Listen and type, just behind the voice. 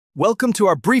Welcome to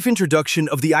our brief introduction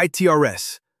of the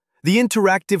ITRS, the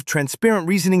Interactive Transparent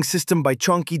Reasoning System by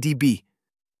ChonkeyDB.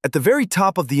 At the very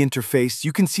top of the interface,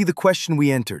 you can see the question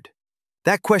we entered.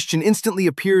 That question instantly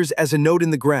appears as a node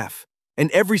in the graph,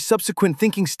 and every subsequent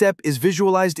thinking step is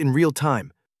visualized in real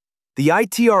time. The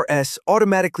ITRS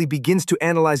automatically begins to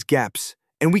analyze gaps,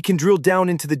 and we can drill down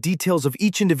into the details of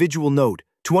each individual node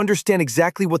to understand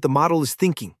exactly what the model is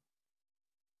thinking.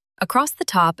 Across the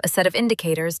top, a set of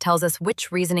indicators tells us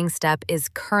which reasoning step is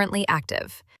currently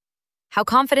active, how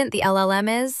confident the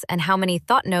LLM is, and how many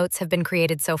thought notes have been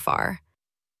created so far.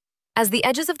 As the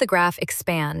edges of the graph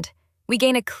expand, we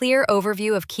gain a clear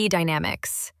overview of key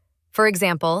dynamics. For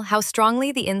example, how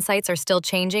strongly the insights are still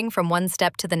changing from one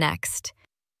step to the next,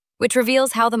 which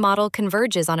reveals how the model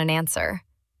converges on an answer.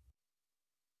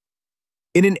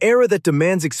 In an era that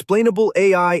demands explainable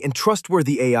AI and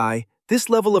trustworthy AI, this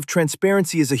level of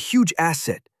transparency is a huge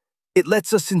asset. It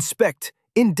lets us inspect,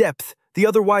 in depth, the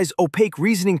otherwise opaque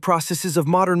reasoning processes of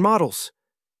modern models.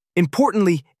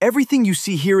 Importantly, everything you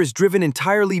see here is driven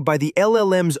entirely by the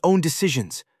LLM's own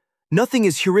decisions. Nothing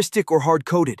is heuristic or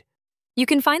hard-coded. You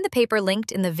can find the paper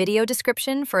linked in the video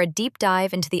description for a deep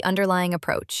dive into the underlying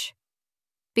approach.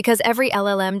 Because every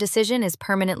LLM decision is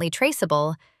permanently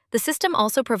traceable, the system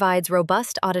also provides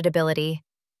robust auditability.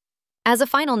 As a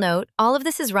final note, all of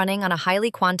this is running on a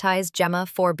highly quantized Gemma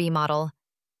 4B model.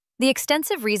 The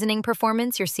extensive reasoning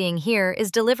performance you're seeing here is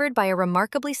delivered by a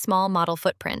remarkably small model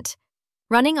footprint,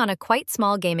 running on a quite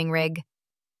small gaming rig.